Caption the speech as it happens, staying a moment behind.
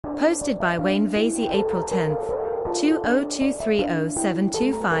Posted by Wayne Veysey April 10,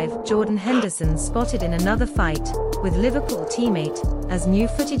 20230725. Jordan Henderson spotted in another fight with Liverpool teammate. As new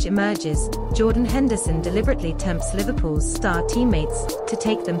footage emerges, Jordan Henderson deliberately tempts Liverpool's star teammates to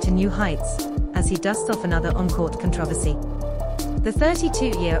take them to new heights as he dusts off another on-court controversy. The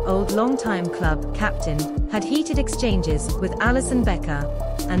 32-year-old longtime club captain had heated exchanges with Alisson, Becker,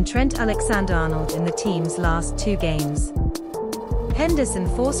 and Trent Alexander-Arnold in the team's last two games. Henderson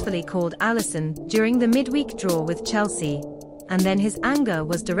forcefully called Alisson during the midweek draw with Chelsea, and then his anger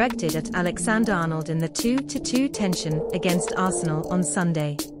was directed at Alexander-Arnold in the 2-2 tension against Arsenal on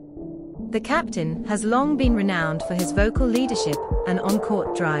Sunday. The captain has long been renowned for his vocal leadership and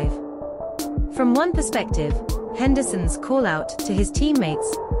on-court drive. From one perspective, Henderson's call-out to his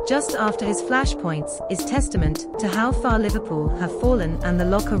teammates just after his flashpoints is testament to how far Liverpool have fallen and the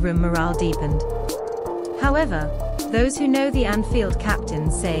locker room morale deepened. However, those who know the Anfield captain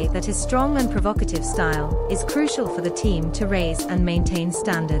say that his strong and provocative style is crucial for the team to raise and maintain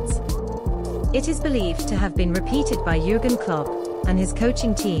standards. It is believed to have been repeated by Jurgen Klopp and his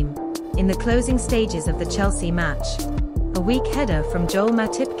coaching team in the closing stages of the Chelsea match. A weak header from Joel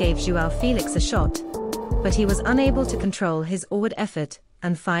Matip gave Joao Felix a shot, but he was unable to control his orward effort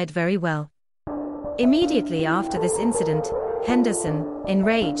and fired very well. Immediately after this incident, Henderson,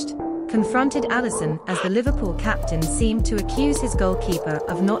 enraged, confronted Alisson as the Liverpool captain seemed to accuse his goalkeeper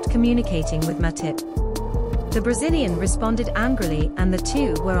of not communicating with Matip. The Brazilian responded angrily and the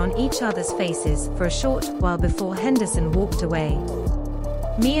two were on each other's faces for a short while before Henderson walked away.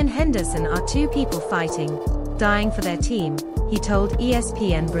 "Me and Henderson are two people fighting, dying for their team," he told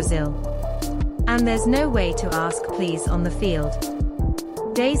ESPN Brasil. "And there's no way to ask please on the field."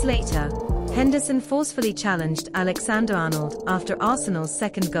 Days later, Henderson forcefully challenged Alexander-Arnold after Arsenal's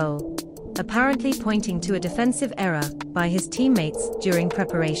second goal, apparently pointing to a defensive error by his teammates during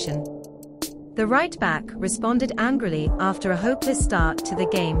preparation. The right-back responded angrily after a hopeless start to the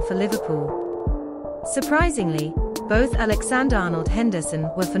game for Liverpool. Surprisingly, both Alexander-Arnold Henderson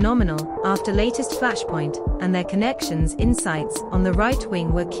were phenomenal after latest flashpoint, and their connections insights on the right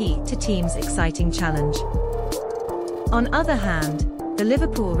wing were key to team's exciting challenge. On other hand, the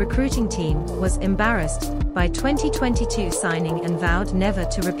Liverpool recruiting team was embarrassed by 2022 signing and vowed never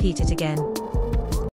to repeat it again.